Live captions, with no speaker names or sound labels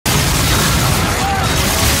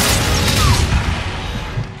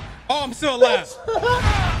I'm still alive. No,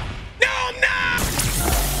 I'm not.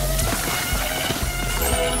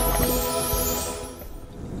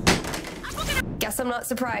 Guess I'm not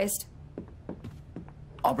surprised.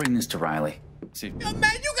 I'll bring this to Riley. See. Yo,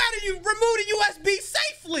 man, you gotta remove the USB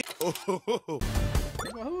safely.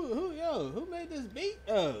 Who made this beat?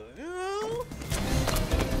 You know?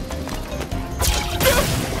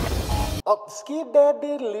 Oh, skip that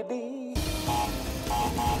diddly dee.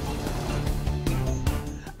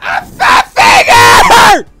 A fat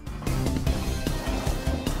finger!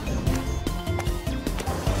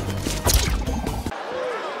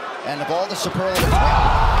 And of all the superlative.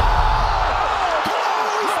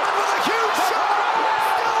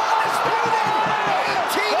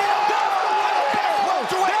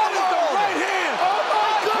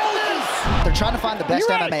 They're trying to find the best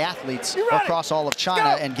MMA athletes across all of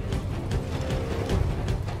China and get.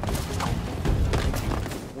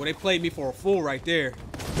 Well, they played me for a fool right there.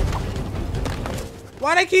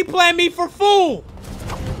 Why they keep playing me for fool?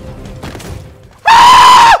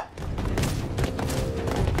 Ah!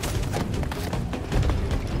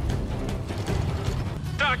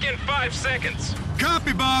 Dock in 5 seconds.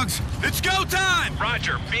 Copy, Boggs. It's go time.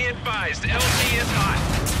 Roger, be advised, LT is hot.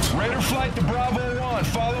 Raider flight to Bravo 1.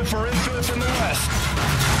 Follow for infill in the west.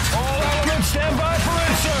 All elements stand by for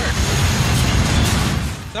insert.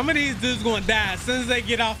 Some of these dudes gonna die as soon as they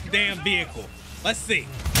get off the damn vehicle. Let's see.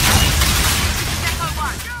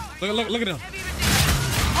 Look at them.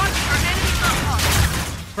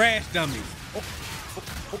 Crash dummies.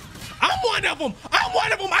 I'm one of them. I'm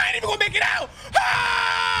one of them. I ain't even gonna make it out.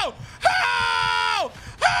 Oh! Oh!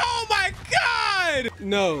 Oh my God!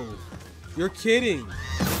 No, you're kidding.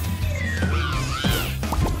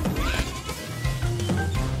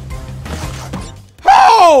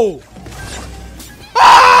 Oh!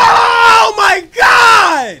 Oh my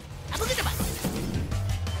God!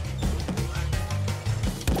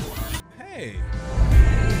 Hey.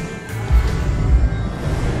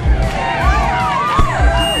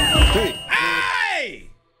 Hey!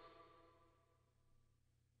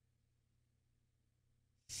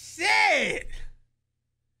 Shit!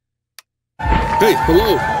 Hey,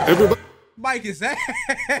 hello, everybody. Mike is ass.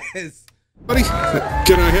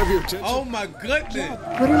 Can I have your attention? Oh my goodness.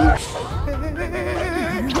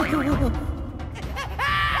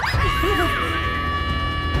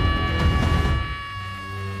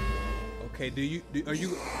 Okay, are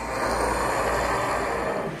you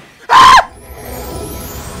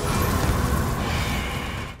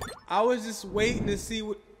I was just waiting to see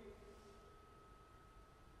what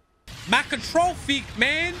my control feet,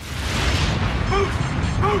 man.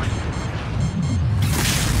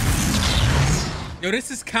 Yo, this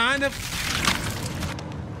is kind of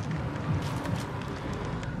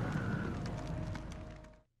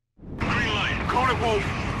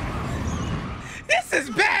this is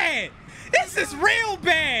bad. This is real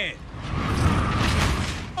bad.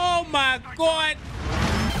 Oh my God.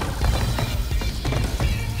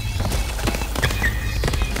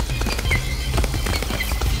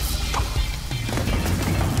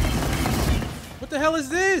 What the hell is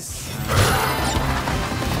this?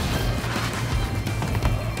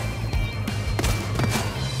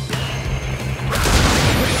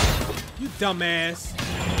 You dumbass.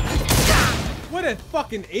 What a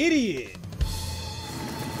fucking idiot.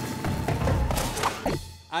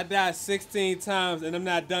 I died 16 times and I'm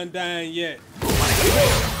not done dying yet.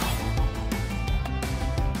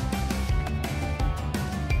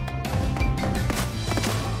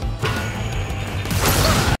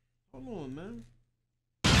 Hold on, man.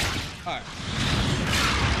 All right.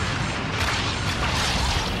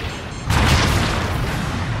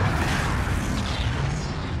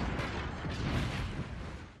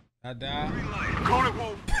 I died.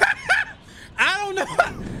 I don't know.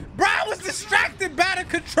 Bro, I was distracted by the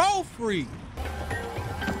control freak.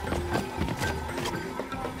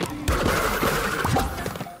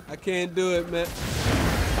 I can't do it, man.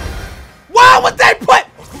 Why would they put?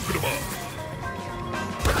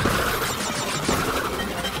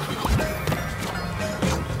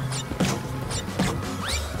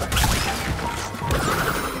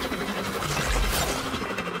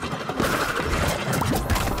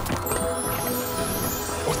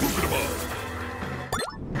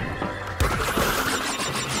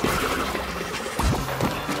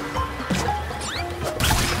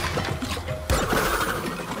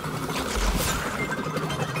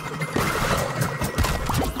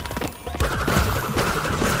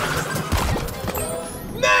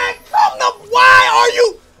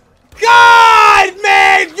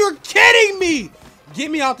 Get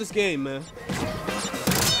me out this game, man.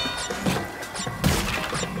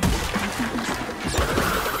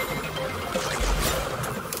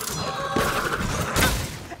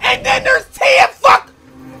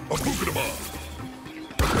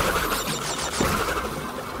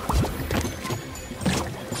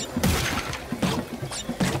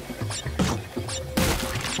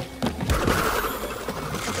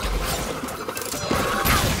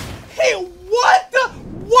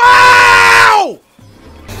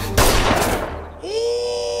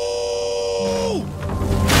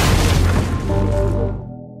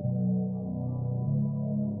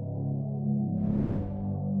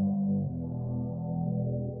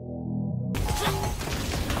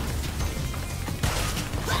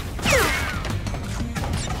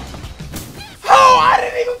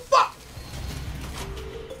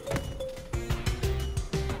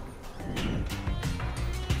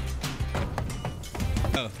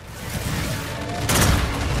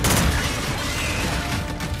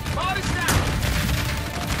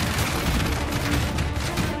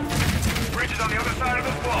 the other side of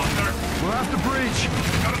this wall, sir. We'll have to breach.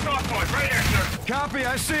 Got a soft point right here, sir. Copy,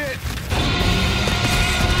 I see it.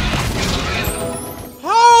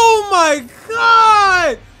 Oh my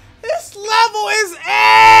God! This level is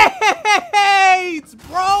AIDS,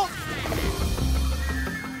 bro!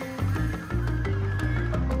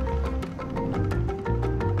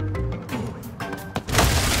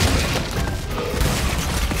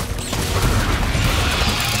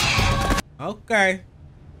 Okay.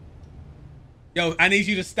 Yo, I need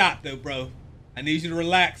you to stop though, bro. I need you to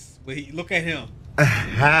relax. Look at him.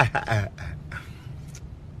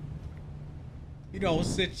 You don't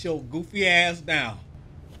sit your goofy ass down.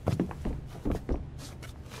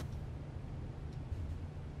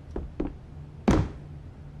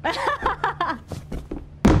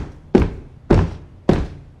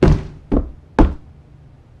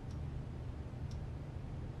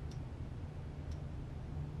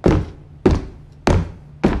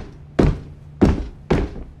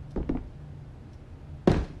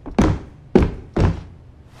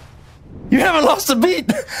 You haven't lost a beat.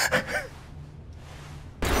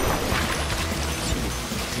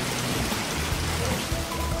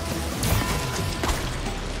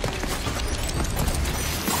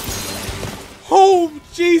 Oh,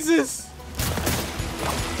 Jesus.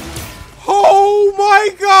 Oh,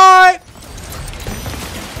 my God.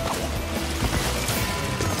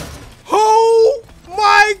 Oh,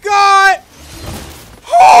 my God.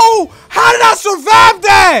 Oh, how did I survive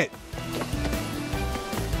that?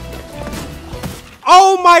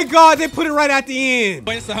 Oh, my God. They put it right at the end.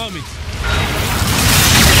 But it's the homies.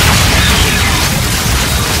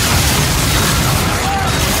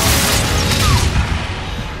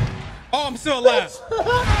 Oh, I'm still alive. No,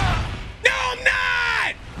 I'm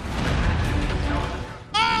not!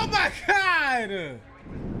 Oh my God!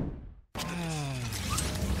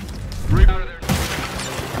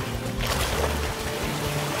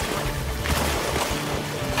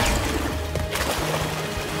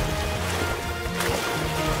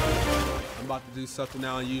 I'm about to do something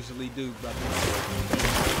I don't usually do, brother.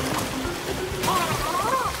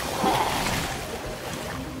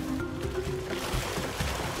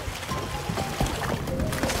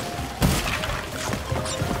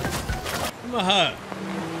 A hug.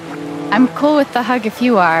 I'm cool with the hug if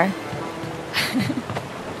you are.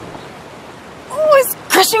 Oh, is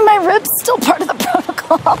crushing my ribs still part of the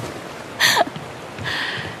protocol?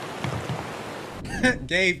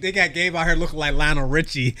 Gabe, they got Gabe out here looking like Lionel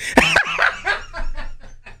Richie.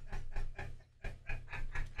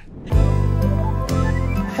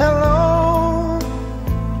 Hello.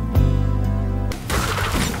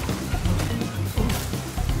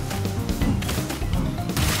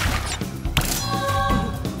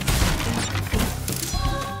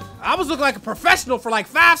 I was looking like a professional for like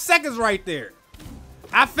 5 seconds right there.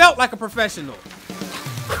 I felt like a professional.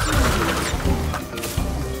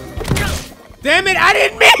 Damn it, I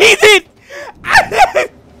didn't mean it!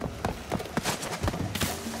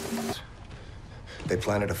 They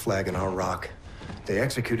planted a flag in our rock. They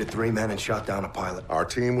executed 3 men and shot down a pilot. Our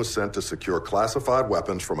team was sent to secure classified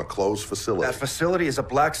weapons from a closed facility. That facility is a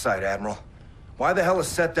black site, Admiral. Why the hell is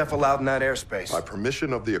SETDEF allowed in that airspace? By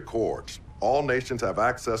permission of the Accords, all nations have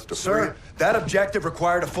access to Sir, free... that objective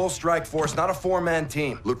required a full strike force, not a 4-man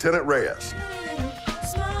team. Lieutenant Reyes.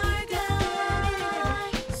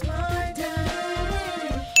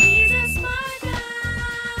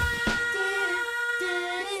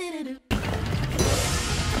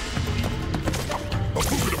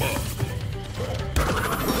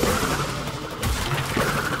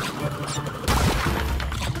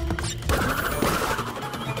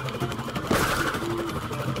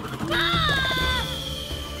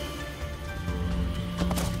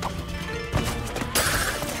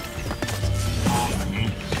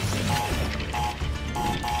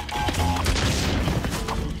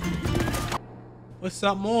 What's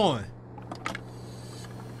something on?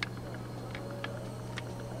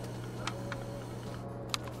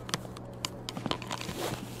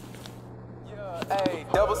 Hey,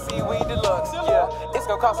 double seaweed deluxe. Yeah, it's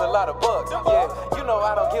gonna cost a lot of bucks. Yeah, you know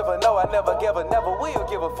I don't give a no, I never give a never will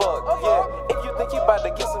give a fuck. Yeah, if you think you about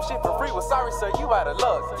to get some shit for free, well sorry sir, you out of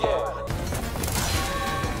luck. Yeah.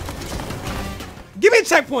 Give me a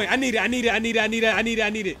checkpoint. I need it. I need it. I need it. I need it. I need it. I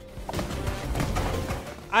need it.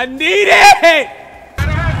 I need it.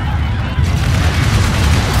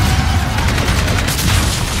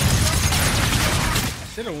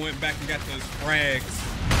 Should have went back and got those frags.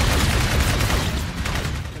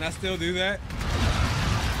 Can I still do that?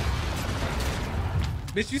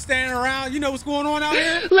 Bitch, you standing around? You know what's going on out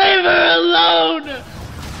here? Leave her alone!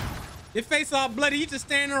 Your face all bloody. You just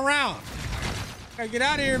standing around. Gotta get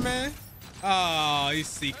out of here, man. Oh, these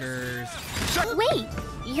seekers. Wait,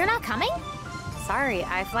 you're not coming? Sorry,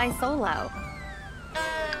 I fly solo.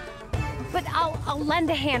 But I'll lend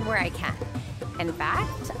a hand where I can. In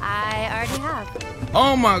fact, I already have.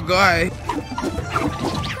 Oh my God.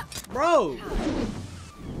 Bro.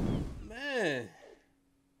 Man.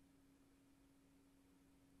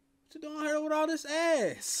 What you doing here with all this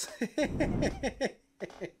ass?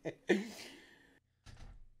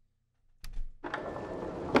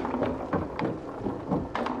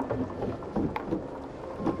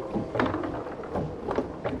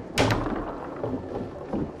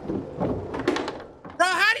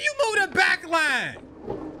 Line.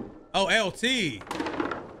 Oh, LT.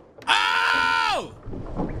 Oh!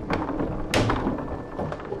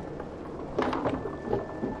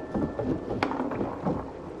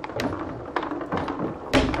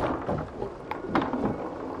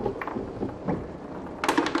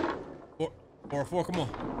 Four, come on.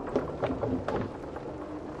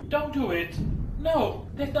 Don't do it. No,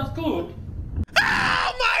 that's not good.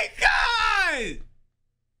 Oh my God!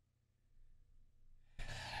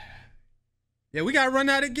 Yeah, we gotta run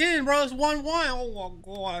out again, bro. It's 1-1. Oh my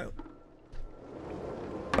God.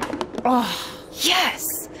 Oh,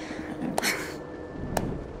 yes.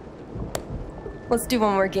 Let's do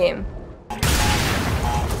one more game.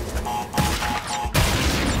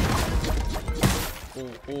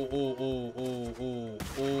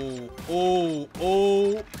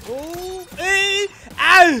 Hey!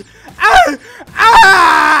 Ah! Ah! Ah!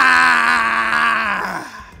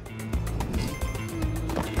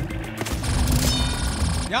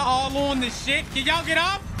 Y'all all on this shit. Can y'all get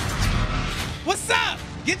off? What's up?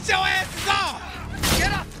 Get your asses off.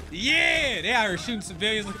 Get up. Yeah, they out here shooting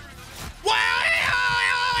civilians. Wow!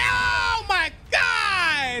 Oh my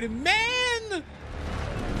God, man!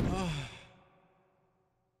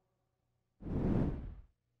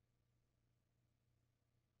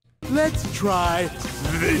 Let's try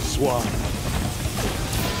this one.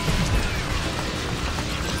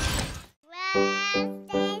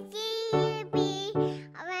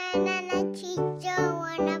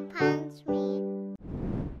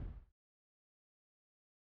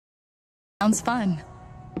 Sounds fun.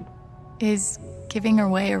 Is giving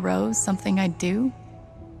away a rose something I'd do?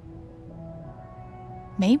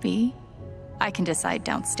 Maybe. I can decide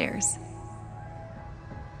downstairs.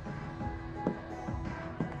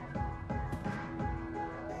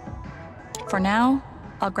 For now,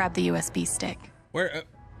 I'll grab the USB stick. Where?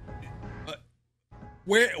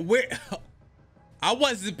 I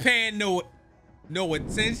wasn't paying no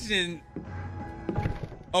attention.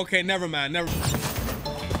 Okay, never mind.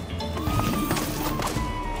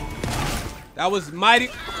 That was mighty.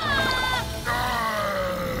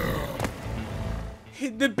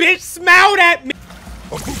 The bitch smiled at me.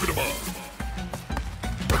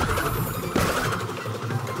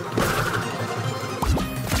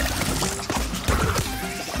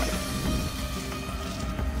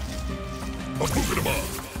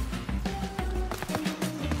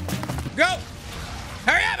 Go!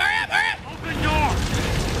 Hurry up! Hurry up! Hurry up! Open door!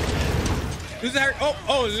 Who's that?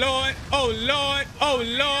 Oh Lord! Oh Lord! Oh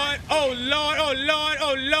Lord! Oh Lord! Oh Lord!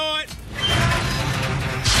 Oh Lord!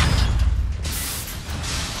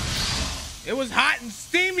 It was hot and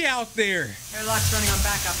steamy out there. Airlock's running on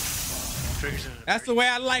backup. That's the way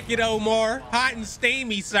I like it, Omar. Hot and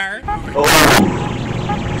steamy, sir.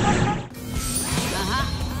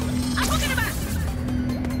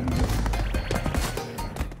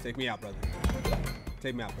 Take me out, brother.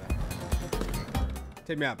 Take me out, brother.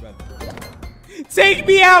 Take me out, brother. Take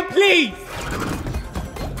me out, please!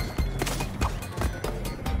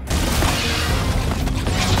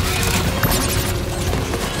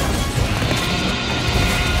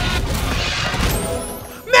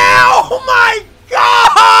 Man, oh my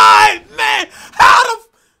God! Man, how the...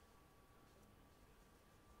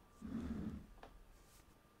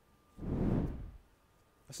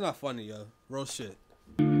 That's not funny, yo. Real shit.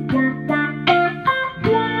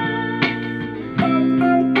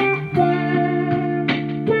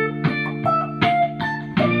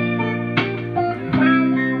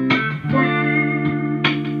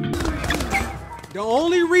 The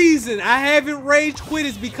only reason I haven't rage quit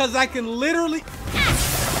is because I can literally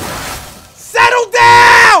settle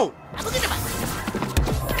down.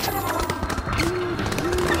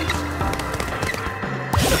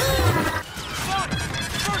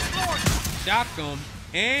 Shot them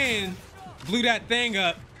and blew that thing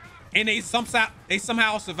up, and they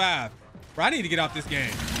somehow survived. Bro, I need to get off this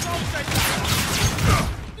game.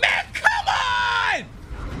 Man, come on!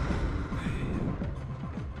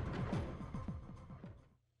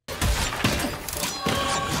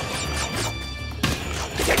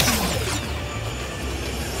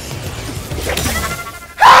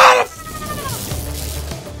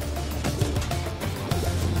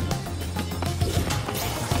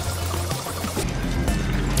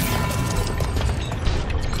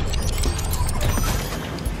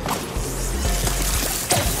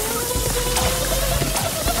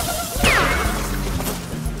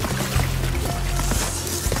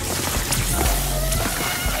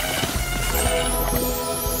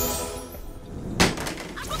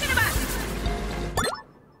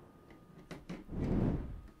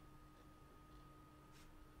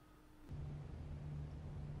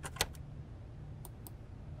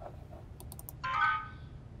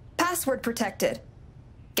 password protected.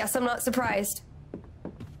 Guess I'm not surprised.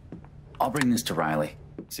 I'll bring this to Riley.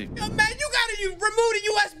 See. Yo, man, you gotta remove the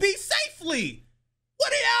USB safely.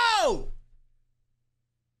 What are you?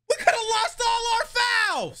 We could have lost all our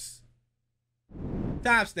files.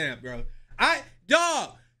 Timestamp, bro.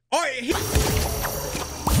 Dog. Or he.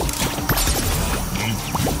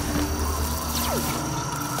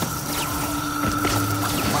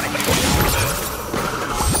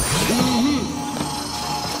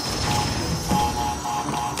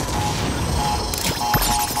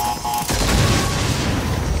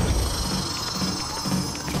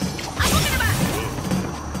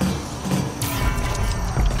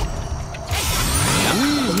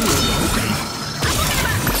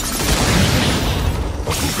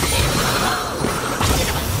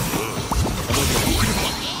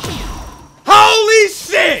 Holy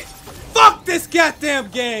shit! Fuck this goddamn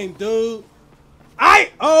game, dude.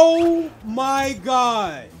 Oh my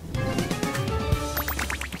god.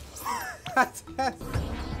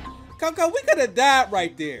 Coco, we could have died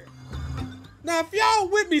right there. Now, if y'all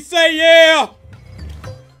with me, say yeah. All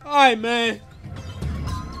right, man.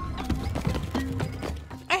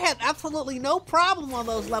 I had absolutely no problem on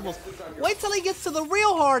those levels. Wait till he gets to the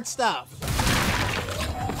real hard stuff.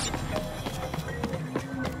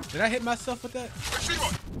 Did I hit myself with that?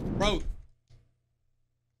 Bro.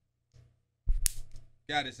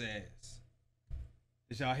 Got his ass.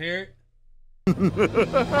 Did y'all hear it?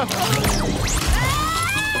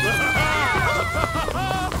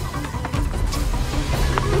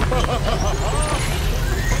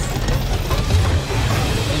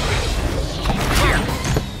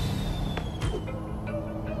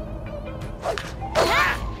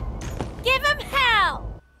 Give him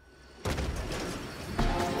hell!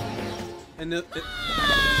 And the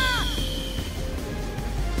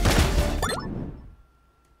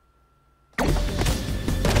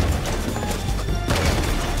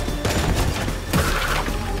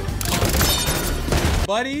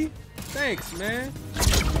buddy, thanks, man.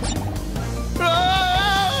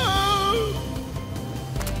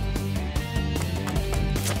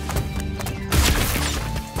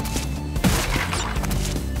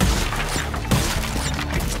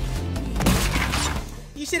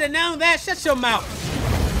 You should have known that. Shut your mouth.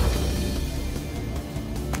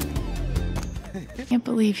 I can't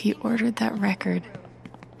believe he ordered that record.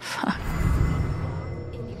 Fuck.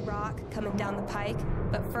 Indie rock coming down the pike,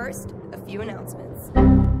 but first, a few announcements.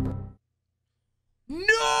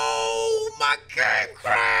 No, my game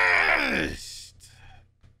crashed.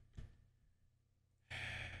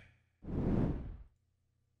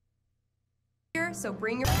 Here, so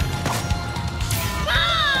bring your.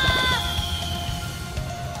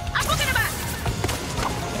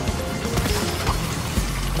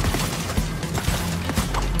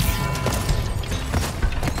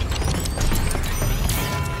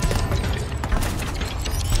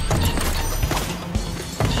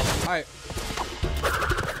 Alright.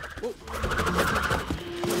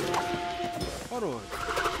 Hold on.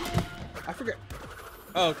 I forgot.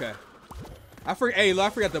 Oh, okay. I forgot. Hey, I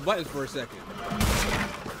forgot the buttons for a second.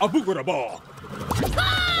 A book with a ball.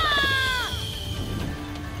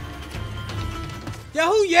 Yo,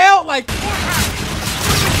 who yelled like?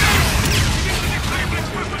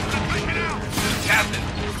 Captain,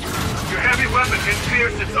 your heavy weapon can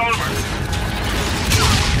pierce its armor.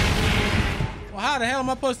 Well, how the hell am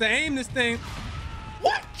I supposed to aim this thing?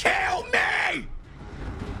 What killed me?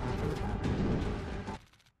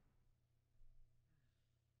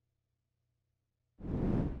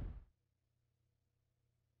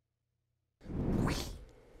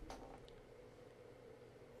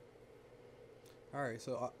 All right,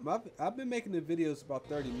 so I've been making the videos about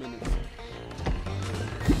 30 minutes.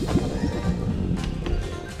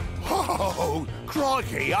 Oh,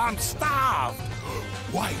 crikey, I'm starved.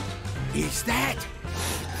 Wait, is that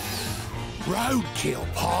roadkill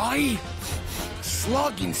pie?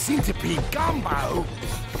 Slugging centipede gumbo?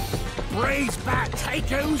 Braised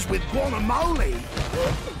potatoes with guacamole?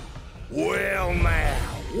 Well now,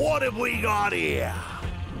 what have we got here?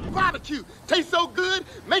 Barbecue tastes so good,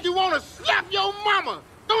 make you want to slap your mama.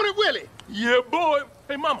 Don't it, Willie? Yeah, boy.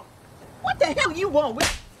 Hey, mama. What the hell you want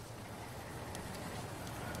with?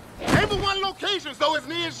 Ain't but one location, so it's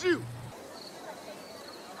near as you.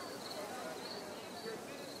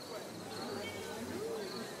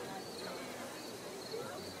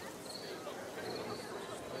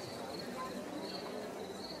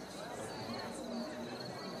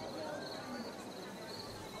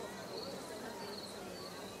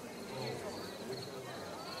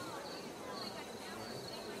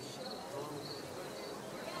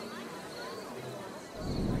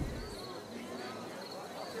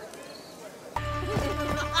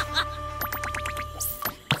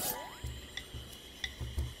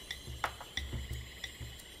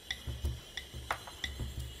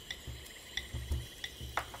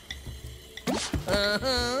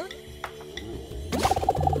 Uh-huh.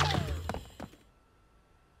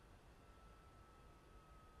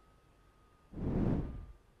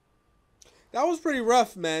 That was pretty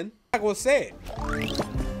rough, man. I'm not gonna say it.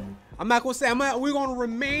 I'm not gonna say it. We're gonna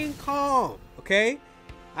remain calm, okay?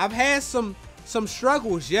 I've had some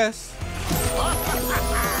struggles, yes.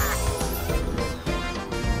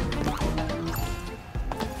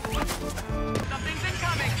 Something's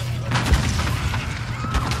incoming.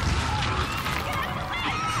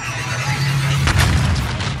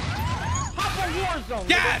 Hop a war zone.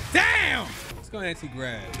 God damn! Let's go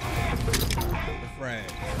anti-grab. The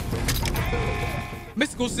frag.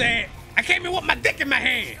 Mystical said, I came in with my dick in my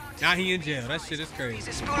hand. Now he in jail. That shit is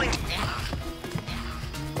crazy.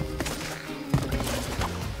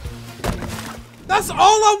 That's all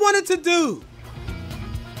I wanted to do.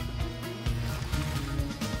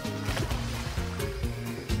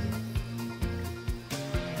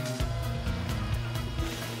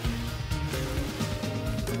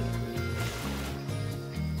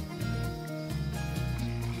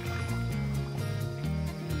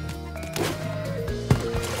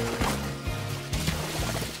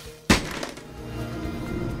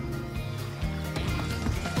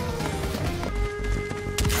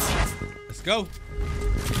 Let's go.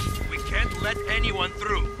 We can't let anyone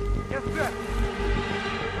through. Yes, sir.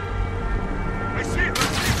 I see her.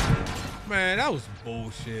 Man, that was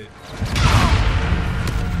bullshit.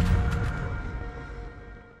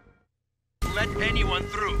 Let anyone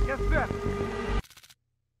through. Yes, sir.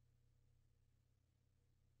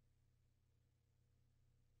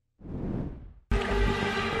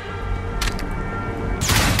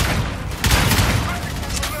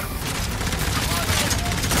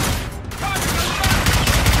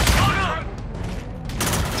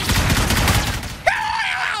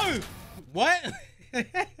 What?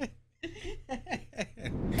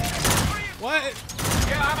 What?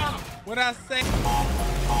 Yeah, I'm on him. What'd I say?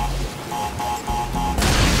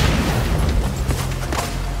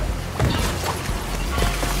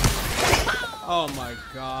 Oh my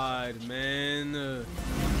God, man.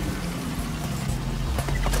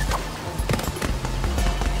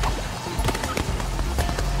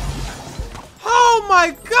 Oh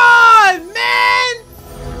my God, man!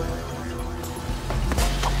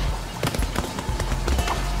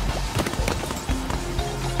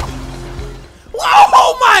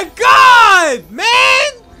 Oh my God,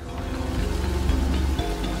 man!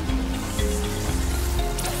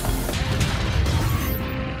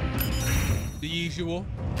 The usual.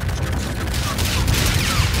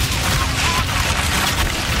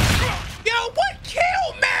 Yo, what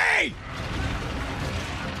killed me?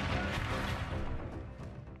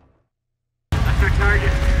 That's our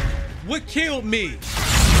target. What killed me?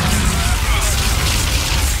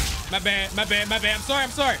 My bad, my bad, my bad.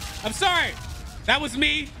 I'm sorry. That was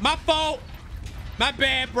me, my fault. My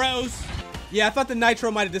bad, bros. Yeah, I thought the nitro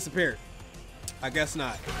might have disappeared. I guess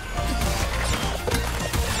not.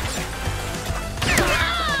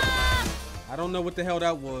 I don't know what the hell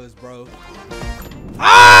that was, bro.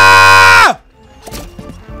 Ah!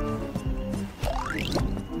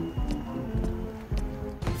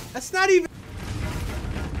 That's not even...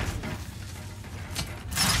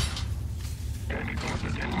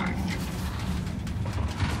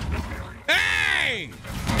 Hey!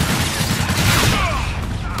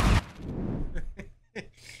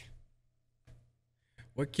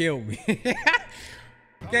 What killed me?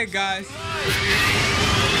 Okay, guys.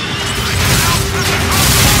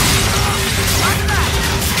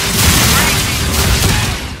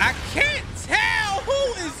 I can't tell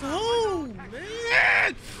who is who,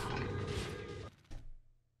 man.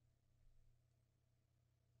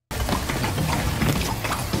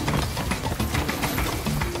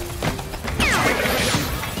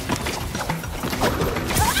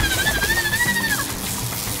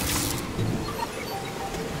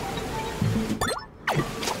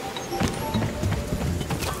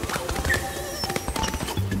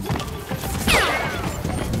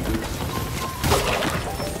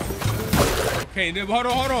 Okay,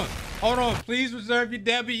 hold on. Please reserve your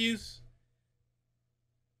W's.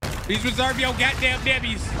 Please reserve your goddamn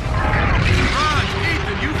W's. Ron,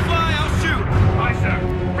 Ethan, you fly, I'll shoot. Aye, sir.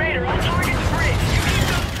 Raider, I'll target the bridge.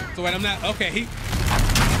 So wait, I'm not, okay, he.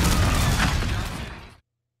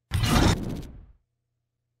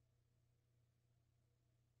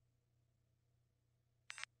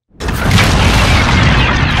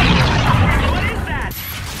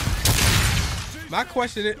 My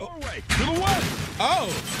question is, what am I saying?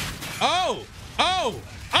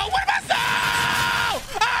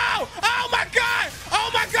 Oh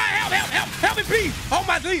my God, help me, please. Oh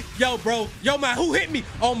my, yo, bro, yo, man, who hit me?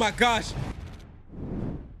 Oh my gosh.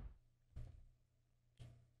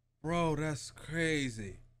 Bro, that's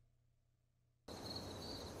crazy.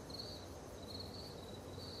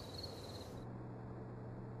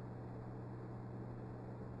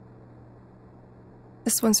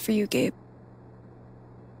 This one's for you, Gabe.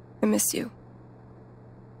 I miss you.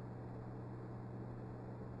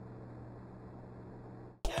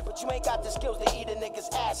 But you ain't got the skills to eat a nigga's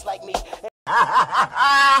ass like me.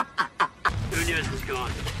 Nunez is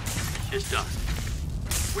gone. It's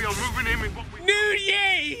dust. We are moving in with what we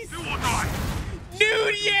Nunez! do or die.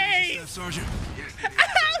 Nunez! Sergeant.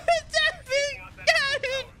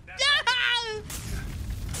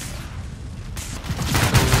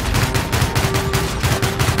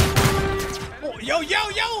 Yo,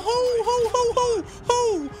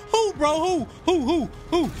 who, bro, who?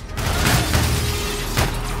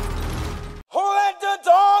 Who let the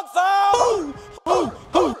dogs out? Who?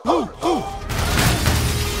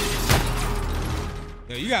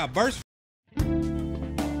 Yo, you got a burst.